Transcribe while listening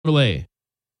away.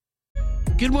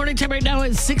 Good morning. Time right now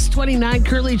is 6:29,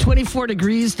 currently 24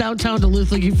 degrees downtown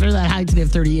Duluth. Looking for that high today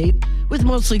of 38 with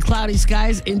mostly cloudy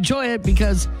skies. Enjoy it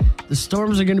because the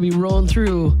storms are going to be rolling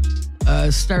through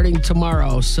starting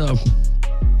tomorrow. So,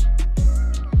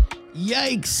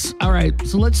 yikes! All right,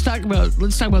 so let's talk about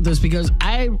this because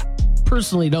I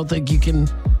personally don't think you can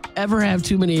ever have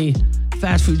too many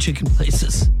fast food chicken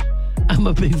places. I'm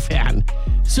a big fan.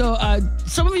 So,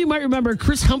 some of you might remember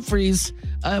Chris Humphries,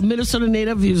 a Minnesota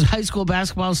native. He was a high school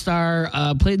basketball star,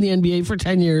 played in the NBA for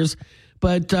 10 years,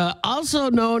 but also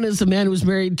known as the man who was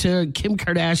married to Kim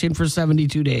Kardashian for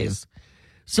 72 days.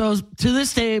 So to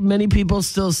this day, many people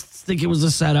still think it was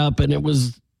a setup and it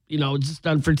was, just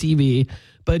done for TV.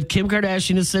 But Kim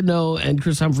Kardashian has said no, and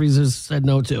Chris Humphries has said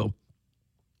no too.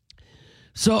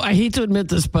 So I hate to admit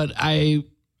this, but I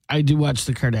do watch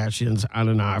the Kardashians on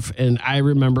and off. And I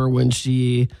remember when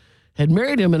she had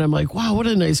married him, and I'm like, wow, what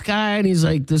a nice guy. And he's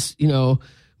like this,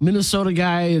 Minnesota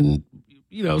guy and,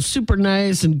 super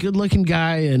nice and good looking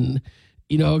guy. And,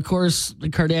 of course, the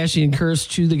Kardashian curse,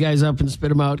 chew the guys up and spit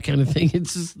them out kind of thing.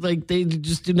 It's just like they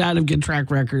just do not have good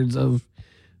track records of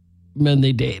men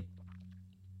they date.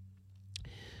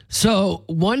 So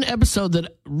one episode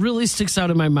that really sticks out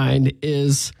in my mind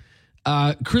is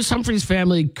Chris Humphries'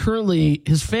 family. Currently,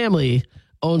 his family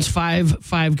owns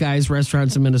Five Guys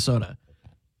restaurants in Minnesota.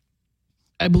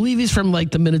 I believe he's from like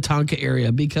the Minnetonka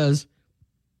area because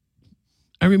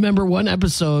I remember one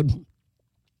episode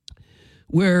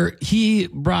where he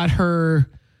brought her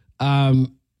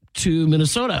to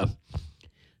Minnesota.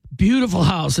 Beautiful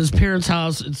house, his parents'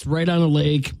 house. It's right on a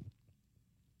lake.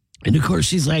 And of course,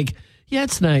 she's like, yeah,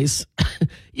 it's nice.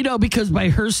 Because by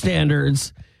her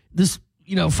standards, this,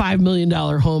 $5 million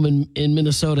home in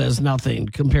Minnesota is nothing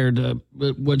compared to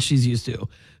what she's used to.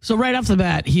 So right off the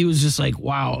bat, he was just like,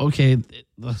 wow, okay,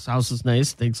 this house is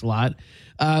nice. Thanks a lot.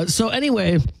 So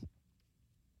anyway,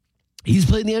 he's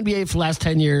played in the NBA for the last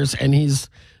 10 years, and he's,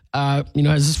 has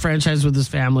this franchise with his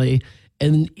family.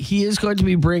 And he is going to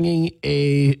be bringing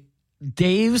a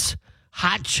Dave's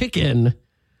Hot Chicken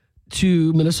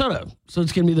to Minnesota. So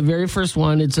it's going to be the very first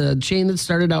one. It's a chain that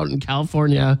started out in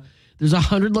California. There's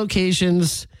 100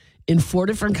 locations in 4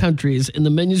 different countries, and the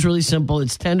menu's really simple.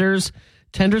 It's tenders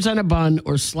on a bun,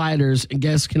 or sliders, and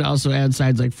guests can also add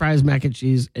sides like fries, mac and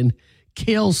cheese, and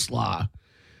kale slaw.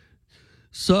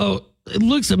 So it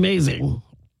looks amazing.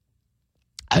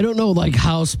 I don't know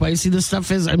how spicy this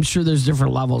stuff is. I'm sure there's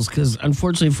different levels because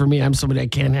unfortunately for me, I'm somebody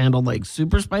that can't handle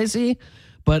super spicy.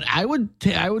 But I'd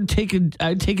take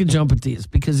a jump at these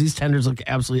because these tenders look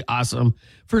absolutely awesome.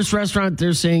 First restaurant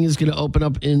they're saying is going to open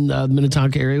up in the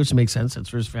Minnetonka area, which makes sense.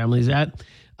 That's where his family's at.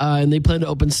 And they plan to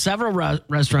open several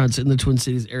restaurants in the Twin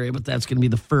Cities area, but that's going to be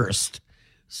the first.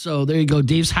 So there you go.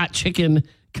 Dave's Hot Chicken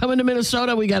coming to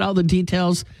Minnesota. We got all the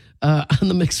details on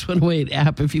the Mix 108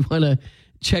 app if you want to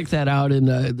check that out. And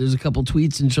there's a couple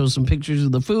tweets and show some pictures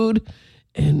of the food.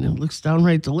 And it looks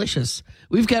downright delicious.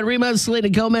 We've got Rima and Selena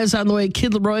Gomez on the way,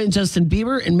 Kid Leroy and Justin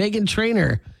Bieber, and Meghan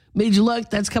Trainor. Made You Look.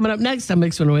 That's coming up next on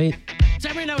Mix 108.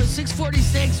 Time right now is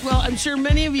 6:46. Well, I'm sure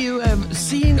many of you have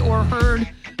seen or heard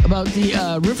about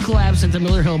the roof collapse at the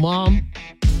Miller Hill Mall.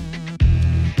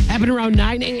 Happened around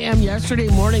 9 a.m. yesterday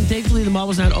morning. Thankfully, the mall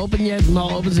was not open yet. The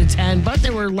mall opens at 10, but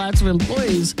there were lots of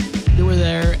employees that were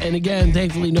there. And again,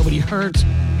 thankfully, nobody hurt,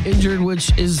 injured,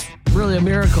 which is really a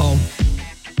miracle.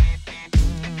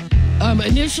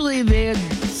 Initially, they had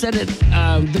said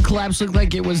the collapse looked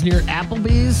like it was near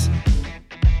Applebee's,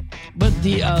 but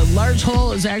the large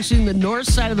hole is actually in the north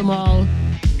side of the mall,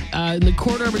 in the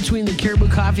corridor between the Caribou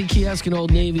Coffee Kiosk and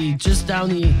Old Navy, just down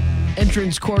the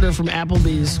entrance corridor from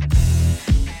Applebee's.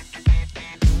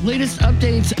 Latest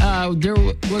updates, there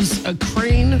was a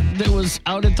crane that was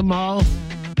out at the mall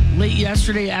late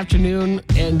yesterday afternoon,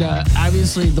 and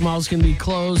obviously the mall's going to be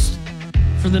closed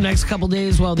for the next couple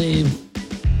days while they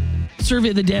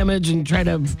survey the damage and try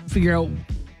to figure out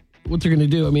what they're going to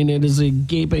do. I mean, it is a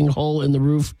gaping hole in the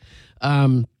roof.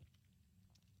 And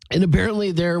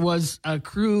apparently there was a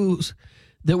crews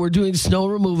that were doing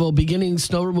beginning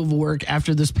snow removal work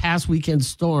after this past weekend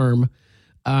storm.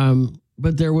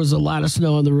 But there was a lot of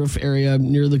snow on the roof area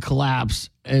near the collapse.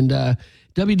 And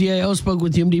WDIO spoke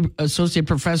with UMD Associate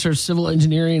Professor of Civil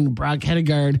Engineering, Brock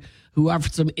Hedegaard, who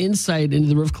offered some insight into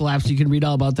the roof collapse. You can read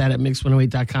all about that at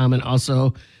mix108.com and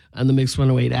also on the Mix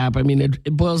 108 app. I mean, it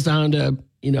boils down to,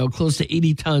 close to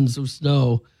 80 tons of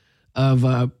snow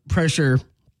of pressure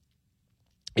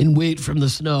and weight from the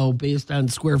snow based on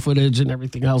square footage and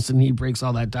everything else. And he breaks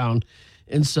all that down.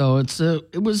 And so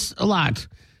it was a lot.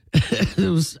 It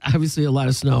was obviously a lot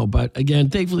of snow, but again,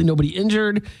 thankfully nobody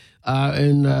injured.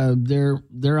 And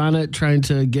they're on it trying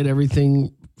to get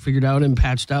everything figured out and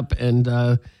patched up. And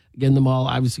again, the mall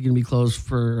obviously going to be closed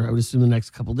for, I would assume, the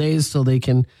next couple of days, so they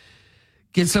can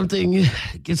get something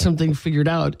figured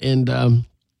out. And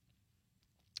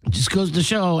it just goes to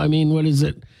show. I mean, what is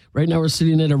it? Right now, we're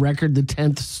sitting at a record, the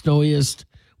 10th snowiest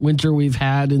winter we've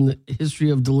had in the history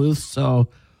of Duluth. So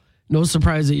no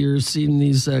surprise that you're seeing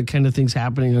these kind of things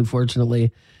happening,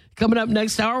 unfortunately. Coming up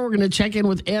next hour, we're going to check in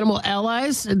with Animal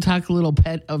Allies and talk a little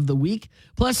pet of the week.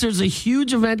 Plus, there's a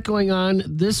huge event going on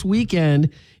this weekend.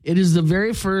 It is the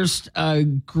very first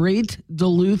Great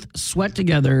Duluth Sweat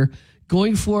Together,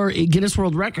 going for a Guinness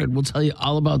World Record. We'll tell you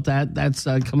all about that. That's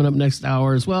coming up next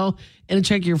hour as well. And a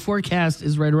check your forecast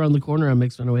is right around the corner on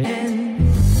Mix 108.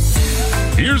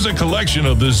 Here's a collection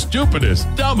of the stupidest,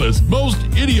 dumbest, most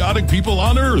idiotic people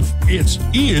on earth. It's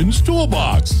Ian's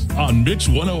Toolbox on Mix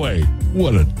 108.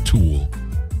 What a tool.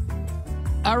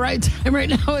 All right, time right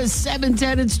now is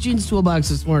 7:10. It's Gene's Toolbox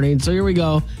this morning. So here we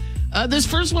go. This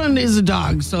first one is a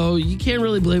dog, so you can't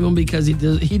really blame him because he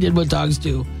did what dogs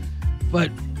do.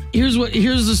 But here's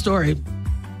the story.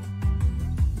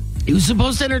 He was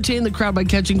supposed to entertain the crowd by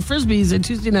catching frisbees at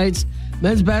Tuesday night's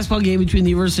men's basketball game between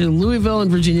the University of Louisville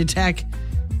and Virginia Tech.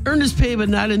 Earned his pay, but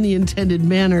not in the intended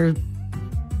manner.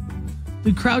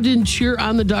 The crowd didn't cheer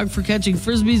on the dog for catching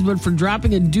frisbees, but for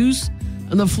dropping a deuce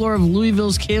on the floor of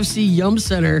Louisville's KFC Yum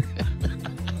Center.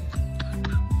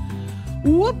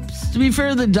 Whoops. To be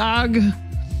fair, the dog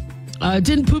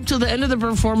didn't poop till the end of the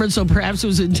performance, so perhaps it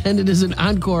was intended as an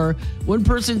encore. One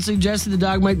person suggested the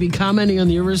dog might be commenting on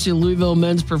the University of Louisville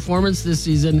men's performance this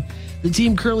season. The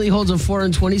team currently holds a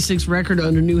 4-26 record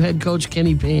under new head coach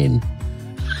Kenny Payne.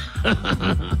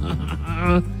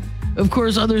 Of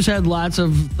course, others had lots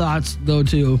of thoughts, though,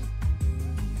 too.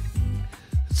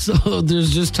 So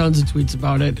there's just tons of tweets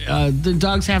about it. The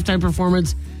dog's halftime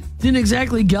performance didn't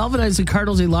exactly galvanize the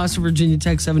Cardinals. They lost to Virginia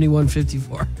Tech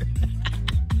 71-54.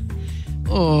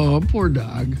 Oh, poor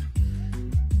dog.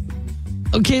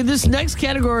 Okay, this next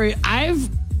category, I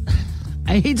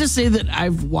hate to say that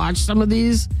I've watched some of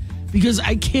these because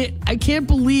I can't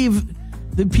believe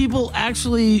that people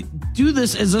actually do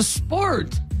this as a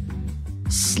sport.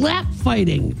 Slap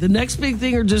fighting. The next big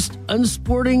thing are just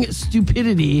unsporting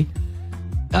stupidity.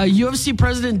 UFC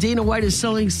President Dana White is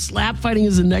selling slap fighting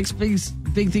as the next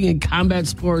big thing in combat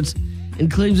sports and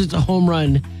claims it's a home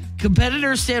run.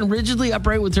 Competitors stand rigidly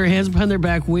upright with their hands behind their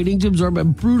back, waiting to absorb a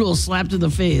brutal slap to the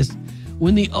face.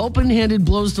 When the open-handed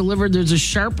blow is delivered, there's a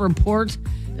sharp report,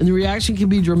 and the reaction can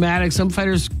be dramatic. Some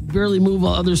fighters barely move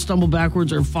while others stumble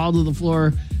backwards or fall to the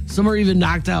floor. Some are even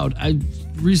knocked out. I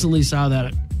recently saw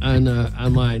that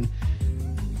online.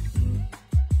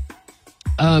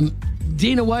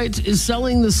 Dana White is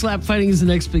selling the slap fighting as the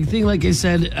next big thing. Like I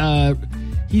said,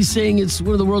 he's saying it's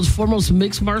one of the world's foremost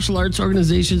mixed martial arts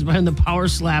organizations behind the Power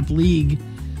Slap League.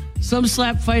 Some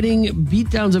slap fighting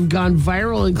beatdowns have gone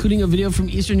viral, including a video from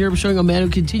Eastern Europe showing a man who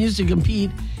continues to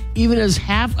compete even as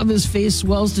half of his face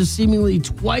swells to seemingly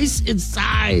twice its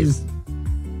size.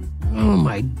 Oh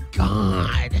my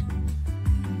God.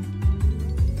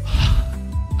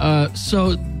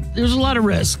 So there's a lot of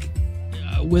risk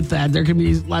with that. There can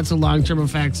be lots of long-term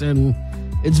effects, and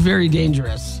it's very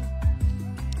dangerous.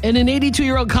 And an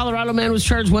 82-year-old Colorado man was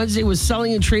charged Wednesday with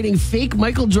selling and trading fake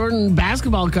Michael Jordan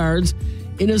basketball cards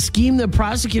in a scheme that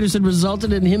prosecutors had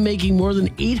resulted in him making more than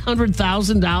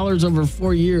 $800,000 over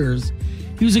 4 years.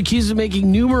 He was accused of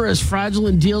making numerous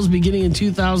fraudulent deals beginning in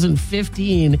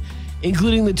 2015,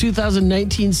 including the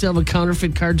 2019 sale of a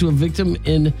counterfeit card to a victim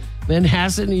in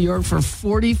Manhasset, New York for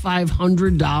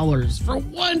 $4,500 for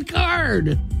one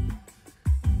card.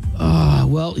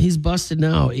 Well, he's busted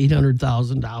now.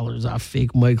 $800,000 off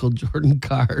fake Michael Jordan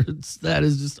cards. That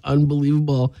is just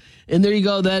unbelievable. And there you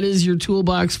go. That is your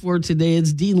toolbox for today.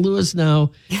 It's Dean Lewis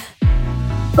now.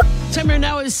 Time right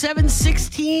now is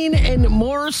 7:16, and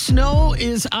more snow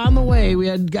is on the way. We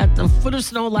had got the foot of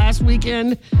snow last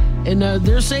weekend, and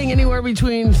they're saying anywhere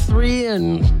between 3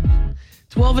 and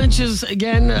 12 inches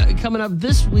again coming up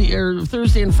this week, or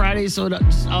Thursday and Friday. So it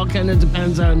just all kind of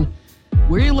depends on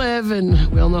where you live, and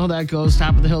we all know how that goes.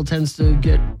 Top of the hill tends to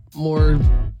get more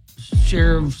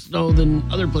share of snow than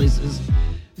other places.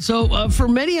 So for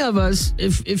many of us,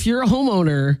 if you're a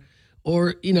homeowner,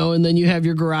 or, you know, and then you have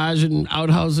your garage and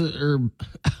outhouses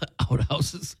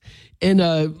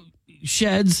and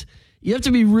sheds, you have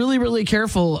to be really, really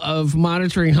careful of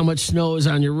monitoring how much snow is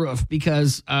on your roof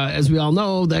because, as we all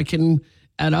know, that can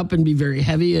add up and be very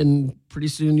heavy, and pretty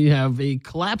soon you have a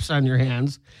collapse on your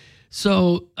hands.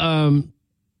 So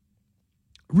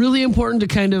really important to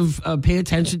kind of pay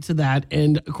attention to that.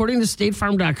 And according to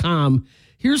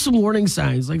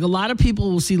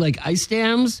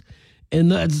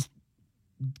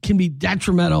can be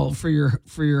detrimental for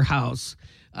your house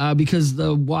because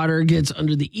the water gets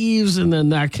under the eaves and then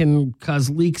that can cause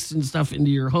leaks and stuff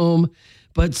into your home.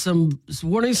 But some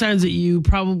warning signs that you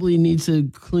probably need to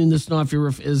clean the snow off your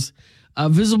roof is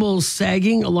visible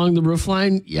sagging along the roof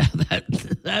line. Yeah,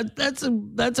 that's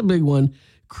a big one.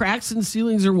 Cracks in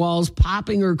ceilings or walls,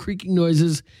 popping or creaking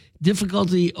noises,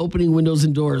 difficulty opening windows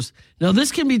and doors. Now,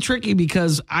 this can be tricky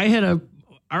because our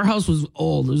house was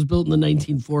old. It was built in the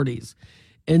 1940s.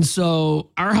 And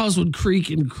so our house would creak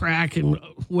and crack and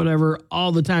whatever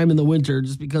all the time in the winter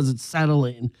just because it's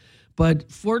settling.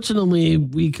 But fortunately,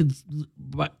 we could,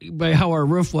 by how our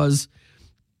roof was,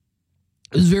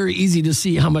 it was very easy to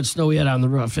see how much snow we had on the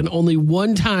roof. And only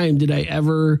one time did I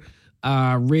ever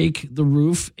rake the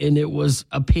roof, and it was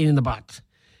a pain in the butt.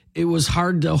 It was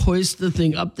hard to hoist the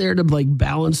thing up there to like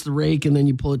balance the rake, and then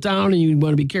you pull it down, and you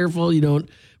want to be careful you don't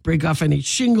break off any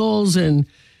shingles. And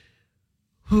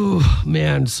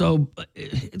man, so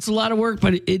it's a lot of work,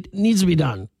 but it needs to be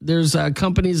done. There's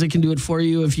companies that can do it for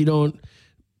you if you don't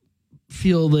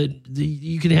feel that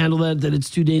you can handle that it's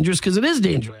too dangerous, because it is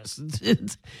dangerous.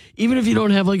 It's even if you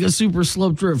don't have like a super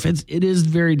sloped roof, it is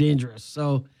very dangerous.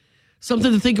 So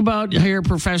something to think about. Hire a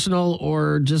professional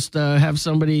or just have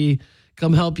somebody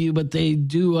come help you. But they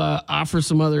do offer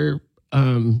some other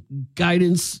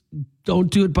guidance. Don't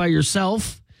do it by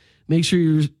yourself. Make sure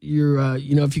you're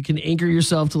if you can anchor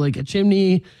yourself to like a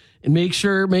chimney, and make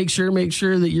sure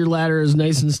that your ladder is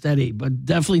nice and steady. But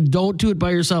definitely don't do it by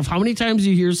yourself. How many times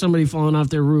do you hear somebody falling off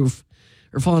their roof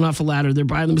or falling off a ladder? They're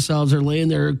by themselves, they're laying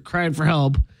there crying for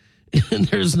help, and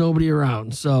there's nobody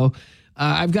around. So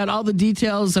I've got all the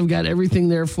details. I've got everything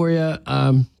there for you at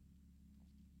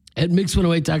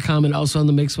mix108.com and also on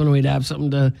the Mix 108 app.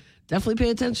 Something to definitely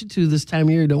pay attention to this time of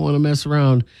year. You don't want to mess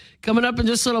around. Coming up in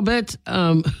just a little bit,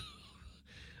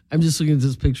 I'm just looking at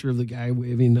this picture of the guy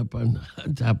waving up on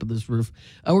top of this roof.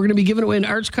 We're going to be giving away an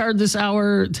Arch card this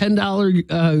hour,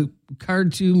 $10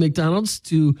 card to McDonald's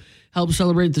to help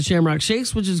celebrate the Shamrock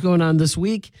Shakes, which is going on this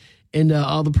week. And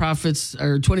all the profits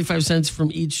are 25 cents from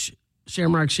each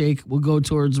Shamrock Shake will go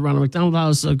towards the Ronald McDonald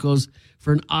House. So it goes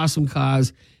for an awesome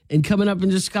cause. And coming up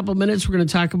in just a couple of minutes, we're going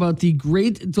to talk about the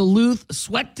Great Duluth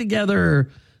Sweat Together,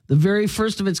 the very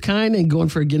first of its kind, and going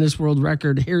for a Guinness World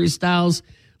Record. Harry Styles,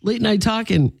 Late Night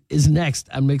Talking is next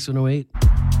on Mix 108.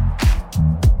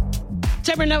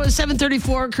 Time right now is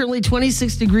 7:34, currently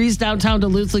 26 degrees downtown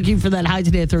Duluth, looking for that high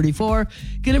today at 34.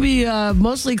 Going to be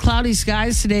mostly cloudy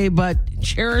skies today, but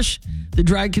cherish the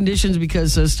dry conditions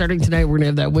because starting tonight, we're going to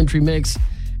have that wintry mix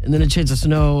and then a chance of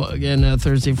snow again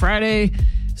Thursday, Friday.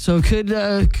 So it could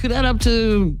add up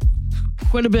to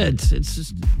quite a bit. It's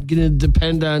just going to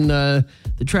depend on the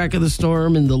track of the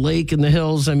storm and the lake and the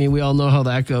hills. I mean, we all know how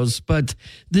that goes. But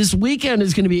this weekend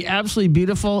is going to be absolutely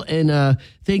beautiful, and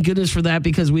thank goodness for that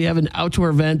because we have an outdoor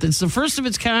event that's the first of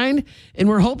its kind, and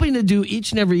we're hoping to do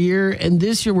each and every year. And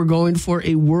this year we're going for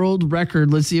a world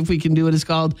record. Let's see if we can do it. It's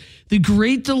called the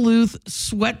Great Duluth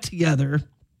Sweat Together.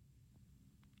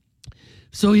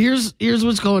 So here's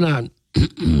what's going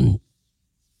on.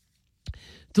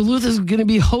 Duluth is going to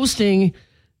be hosting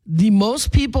the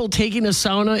most people taking a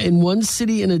sauna in one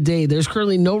city in a day. There's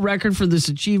currently no record for this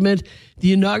achievement.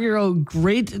 The inaugural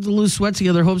Great Duluth Sweat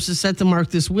Together hopes to set the mark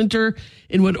this winter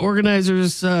in what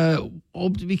organizers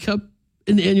hope to become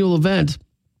an annual event.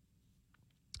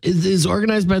 It is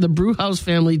organized by the Brewhouse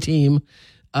family team,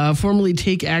 formerly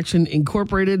Take Action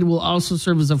Incorporated. Will also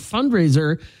serve as a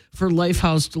fundraiser for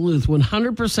Lifehouse Duluth.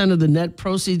 100% of the net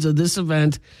proceeds of this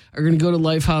event are going to go to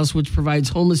Lifehouse, which provides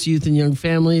homeless youth and young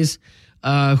families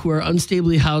who are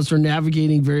unstably housed or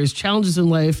navigating various challenges in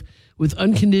life with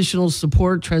unconditional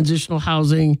support, transitional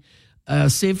housing,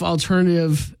 safe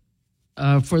alternative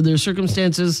for their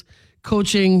circumstances,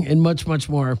 coaching, and much, much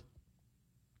more.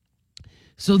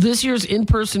 So this year's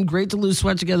in-person Great Duluth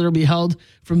Sweat Together will be held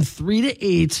from 3 to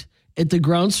 8 at the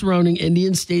grounds surrounding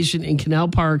Indian Station in Canal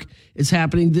Park. It's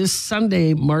happening this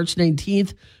Sunday, March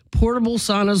 19th. Portable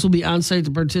saunas will be on site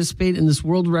to participate in this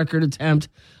world record attempt,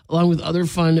 along with other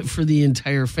fun for the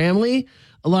entire family.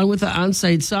 Along with the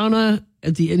on-site sauna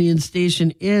at the Indian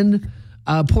Station Inn,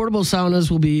 portable saunas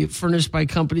will be furnished by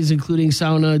companies including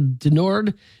Sauna de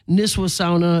Nord, Niswa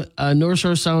Sauna, North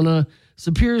Shore Sauna,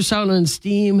 Superior Sauna and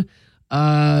Steam,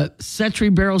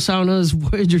 Setri Barrel Saunas,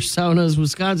 Voyager Saunas,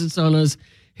 Wisconsin Saunas,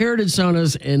 Heritage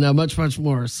Saunas, and much, much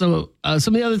more. So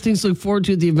some of the other things to look forward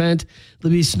to at the event,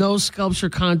 there'll be snow sculpture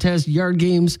contest, yard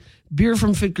games, beer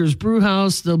from Fitker's Brew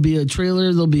House. There'll be a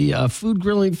trailer. There'll be food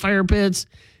grilling, fire pits,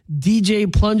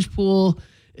 DJ plunge pool.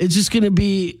 It's just going to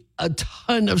be a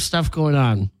ton of stuff going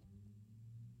on.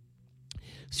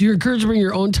 So you're encouraged to bring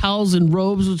your own towels and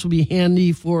robes, which will be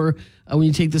handy for when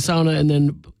you take the sauna and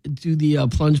then do the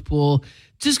plunge pool.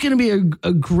 Just going to be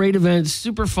a great event,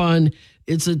 super fun.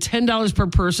 It's a $10 per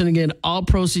person. Again, all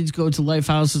proceeds go to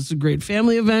Lifehouse. It's a great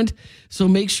family event. So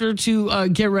make sure to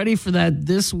get ready for that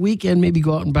this weekend. Maybe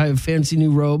go out and buy a fancy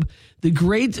new robe. The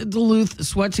Great Duluth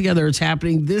Sweat Together. It's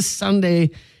happening this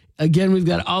Sunday. Again, we've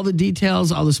got all the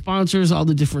details, all the sponsors, all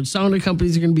the different sauna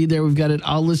companies are going to be there. We've got it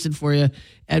all listed for you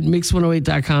at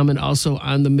mix108.com and also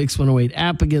on the Mix 108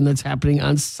 app. Again, that's happening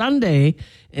on Sunday,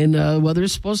 and weather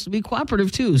is supposed to be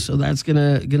cooperative too, so that's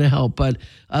gonna help. But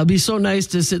it'll be so nice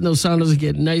to sit in those saunas and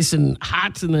get nice and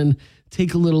hot, and then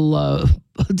take a little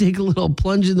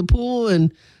plunge in the pool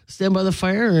and stand by the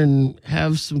fire and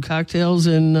have some cocktails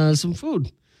and some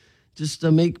food. Just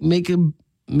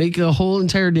make a whole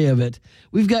entire day of it.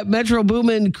 We've got Metro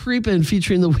Boomin' Creepin'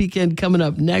 featuring The Weeknd coming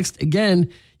up next. Again,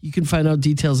 you can find out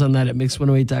details on that at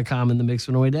mix108.com and the Mix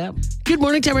 108 app. Good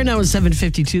morning. Time right now is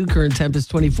 7:52. Current temp is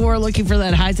 24. Looking for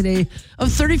that high today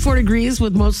of 34 degrees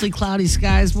with mostly cloudy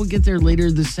skies. We'll get there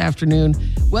later this afternoon.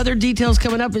 Weather details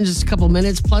coming up in just a couple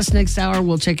minutes. Plus, next hour,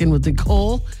 we'll check in with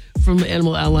Nicole from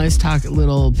Animal Allies, talk a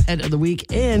little pet of the week,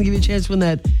 and give you a chance to win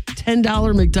that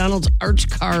 $10 McDonald's Arch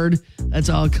card. That's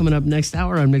all coming up next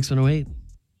hour on Mix 108.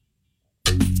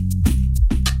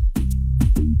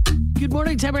 Good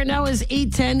morning. Time right now is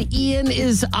 8:10. Ian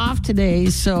is off today,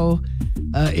 so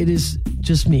it is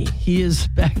just me. He is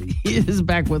back. He is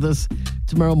back with us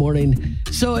tomorrow morning.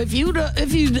 So if you'd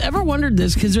ever wondered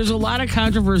this, because there's a lot of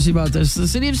controversy about this, the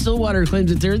city of Stillwater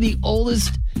claims that they're the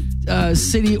oldest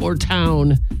city or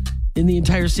town in the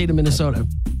entire state of Minnesota.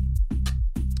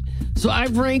 So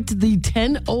I've ranked the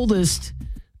 10 oldest,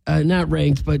 not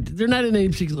ranked, but they're not in any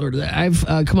particular order. I've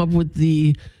come up with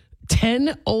the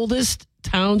 10 oldest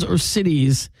towns or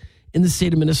cities in the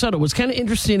state of Minnesota. What's kind of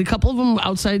interesting, a couple of them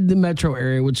outside the metro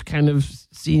area, which kind of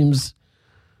seems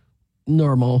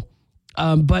normal.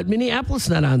 But Minneapolis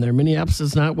not on there. Minneapolis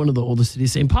is not one of the oldest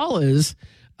cities. St. Paul is,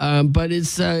 but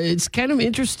it's kind of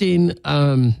interesting.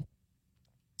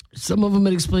 Some of them,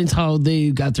 it explains how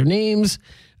they got their names,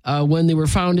 when they were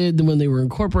founded and when they were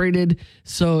incorporated.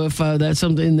 So if that's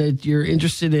something that you're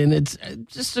interested in, it's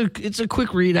just it's a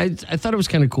quick read. I thought it was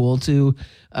kind of cool to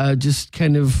just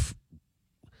kind of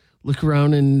look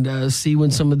around and see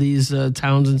when some of these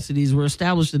towns and cities were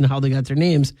established and how they got their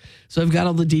names. So I've got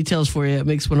all the details for you at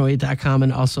mix108.com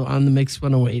and also on the Mix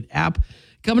 108 app.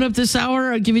 Coming up this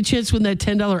hour, I'll give you a chance to win that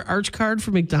 $10 Arch card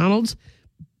for McDonald's.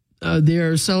 They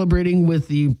are celebrating with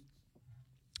the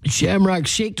Shamrock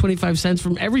Shake. 25 cents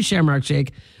from every Shamrock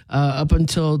Shake up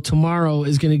until tomorrow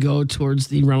is going to go towards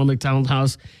the Ronald McDonald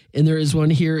House. And there is one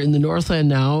here in the Northland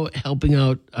now, helping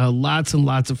out lots and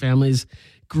lots of families.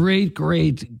 Great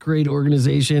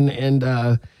organization,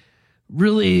 and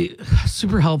really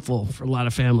super helpful for a lot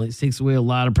of families. Takes away a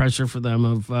lot of pressure for them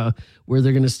of where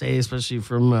they're going to stay, especially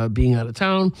from being out of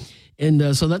town.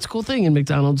 And so that's a cool thing. And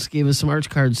McDonald's gave us some Arch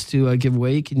cards to give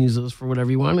away. You can use those for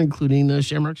whatever you want, including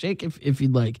Shamrock Shake if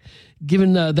you'd like.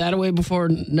 Giving that away before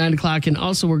 9 o'clock. And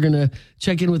also we're going to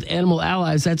check in with Animal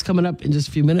Allies. That's coming up in just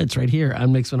a few minutes right here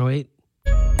on Mix 108.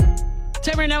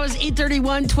 Time right now is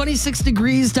 8:31, 26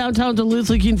 degrees downtown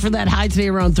Duluth. Looking for that high today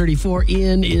around 34.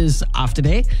 Ian is off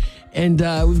today. And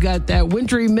we've got that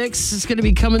wintry mix. It's going to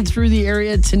be coming through the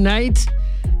area tonight.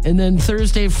 And then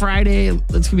Thursday, Friday, it's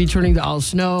going to be turning to all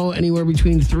snow, anywhere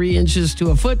between 3 inches to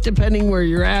a foot, depending where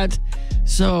you're at.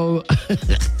 So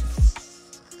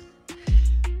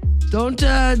don't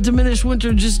diminish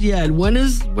winter just yet. When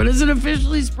is it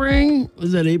officially spring?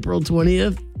 Was that April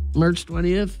 20th? March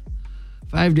 20th?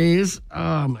 5 days?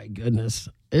 Oh, my goodness.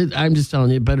 I'm just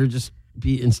telling you, it better just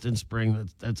be instant spring.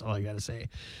 That's all I got to say.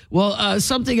 Well,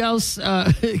 something else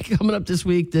coming up this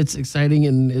week that's exciting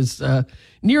and is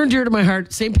near and dear to my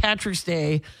heart, St. Patrick's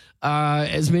Day.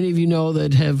 As many of you know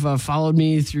that have followed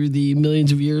me through the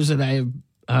millions of years that I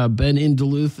have been in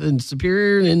Duluth and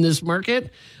Superior in this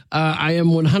market, I am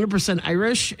 100%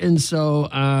 Irish. And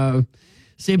so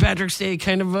St. Patrick's Day,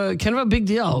 kind of a big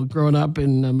deal growing up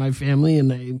in my family,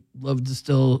 and I love to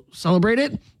still celebrate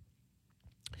it.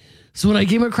 So when I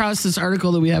came across this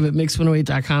article that we have at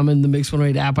mix108.com and the Mix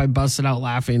 108 app, I busted out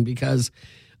laughing because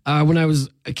when I was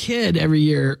a kid every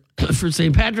year for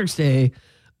St. Patrick's Day,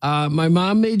 my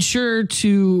mom made sure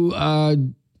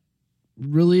to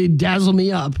really dazzle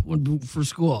me up for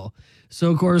school.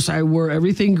 So, of course, I wore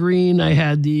everything green. I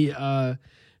had the,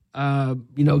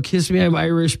 Kiss Me, I'm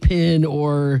Irish pin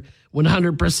or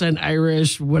 100%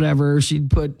 Irish, whatever. She'd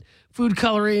put food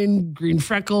coloring, green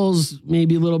freckles,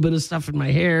 maybe a little bit of stuff in my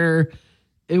hair.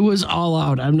 It was all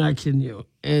out. I'm not kidding you.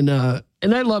 And I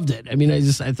loved it. I mean, I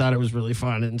thought it was really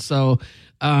fun. And so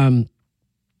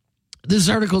This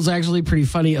article is actually pretty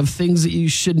funny of things that you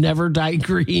should never dye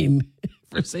green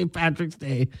for St. Patrick's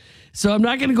Day. So I'm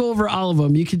not going to go over all of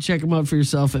them. You can check them out for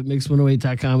yourself at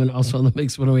mix108.com and also on the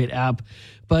Mix 108 app.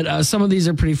 But some of these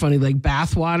are pretty funny, like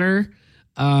bath water.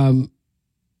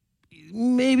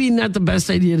 Maybe not the best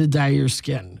idea to dye your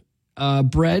skin.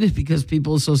 Bread, because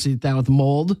people associate that with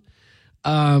mold.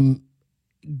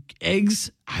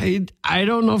 Eggs, I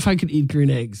don't know if I could eat green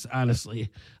eggs, honestly.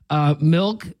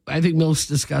 Milk, I think milk's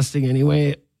disgusting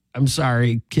anyway. I'm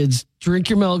sorry, kids, drink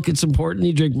your milk. It's important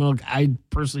you drink milk. I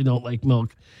personally don't like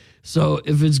milk. So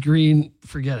if it's green,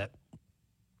 forget it.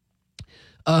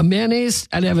 Mayonnaise,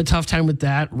 I'd have a tough time with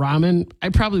that. Ramen, I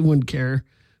probably wouldn't care.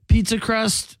 Pizza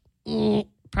crust,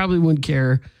 probably wouldn't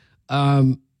care.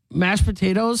 Mashed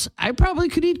potatoes, I probably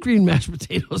could eat green mashed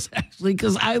potatoes, actually,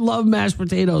 because I love mashed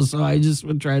potatoes. So I just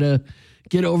would try to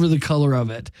get over the color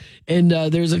of it. And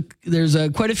there's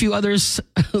quite a few others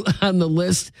on the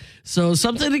list. So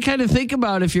something to kind of think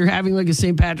about if you're having like a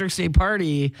St. Patrick's Day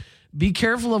party. Be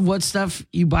careful of what stuff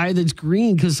you buy that's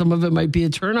green, because some of it might be a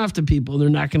turnoff to people. They're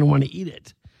not going to want to eat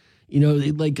it. You know,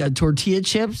 like tortilla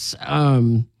chips.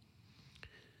 I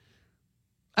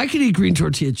could eat green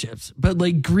tortilla chips, but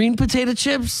like green potato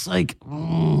chips, like,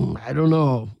 I don't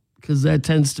know, because that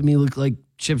tends to me look like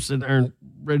chips that aren't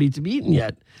ready to be eaten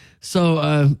yet.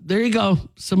 So there you go.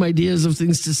 Some ideas of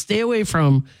things to stay away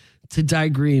from to dye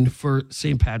green for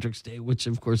St. Patrick's Day, which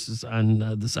of course is on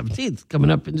the 17th,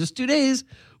 coming up in just 2 days.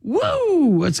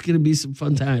 Woo! It's going to be some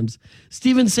fun times.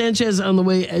 Steven Sanchez on the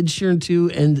way, Ed Sheeran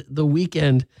 2, and The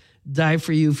Weeknd, Die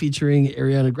For You featuring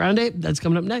Ariana Grande. That's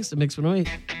coming up next at Mix 108.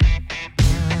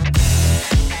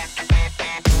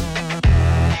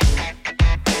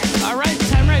 All right,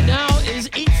 time right now is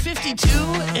 8:52,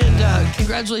 and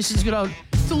congratulations go out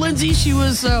to Lindsay. She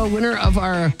was a winner of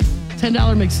our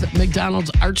 $10 McDonald's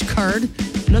Arch card.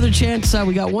 Another chance.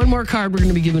 We got one more card we're going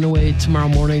to be giving away tomorrow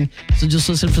morning. So just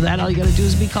listen for that. All you got to do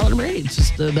is be caller number 8. It's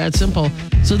just that simple.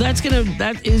 So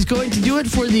that is going to do it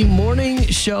for the morning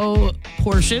show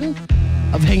portion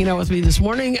of hanging out with me this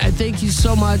morning. I thank you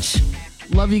so much.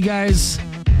 Love you guys.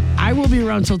 I will be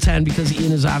around till 10 because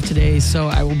Ian is off today. So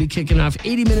I will be kicking off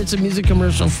 80 minutes of music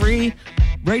commercial free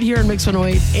right here on Mix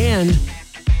 108. And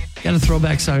got a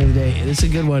throwback song of the day, and it's a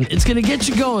good one. It's going to get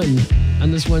you going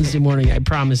on this Wednesday morning, I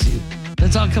promise you.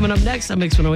 That's all coming up next on Mix 108.